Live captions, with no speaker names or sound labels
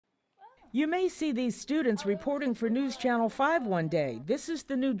You may see these students reporting for News Channel 5 one day. This is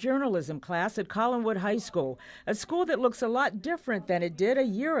the new journalism class at Collinwood High School, a school that looks a lot different than it did a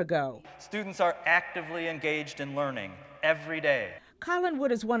year ago. Students are actively engaged in learning every day.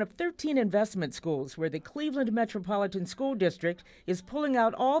 Collinwood is one of 13 investment schools where the Cleveland Metropolitan School District is pulling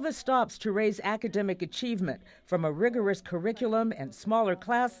out all the stops to raise academic achievement, from a rigorous curriculum and smaller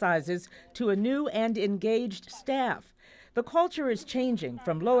class sizes to a new and engaged staff. The culture is changing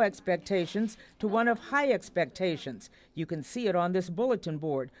from low expectations to one of high expectations. You can see it on this bulletin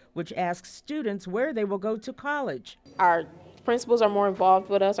board, which asks students where they will go to college. Our principals are more involved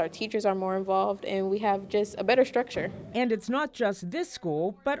with us, our teachers are more involved, and we have just a better structure. And it's not just this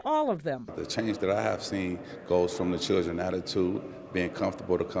school, but all of them. The change that I have seen goes from the children's attitude, being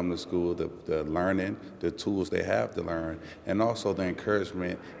comfortable to come to school, the learning, the tools they have to learn, and also the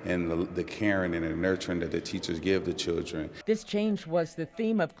encouragement and the caring and the nurturing that the teachers give the children. This change was the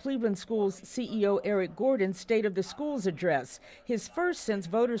theme of Cleveland Schools CEO Eric Gordon's State of the Schools address, his first since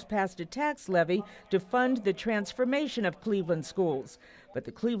voters passed a tax levy to fund the transformation of Cleveland schools. But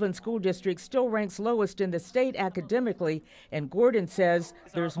the Cleveland School District still ranks lowest in the state academically, and Gordon says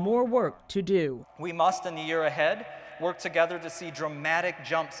there's more work to do. We must, in the year ahead, work together to see dramatic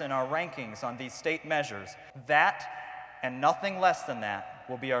jumps in our rankings on these state measures. That, and nothing less than that,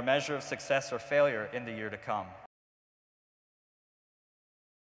 will be our measure of success or failure in the year to come.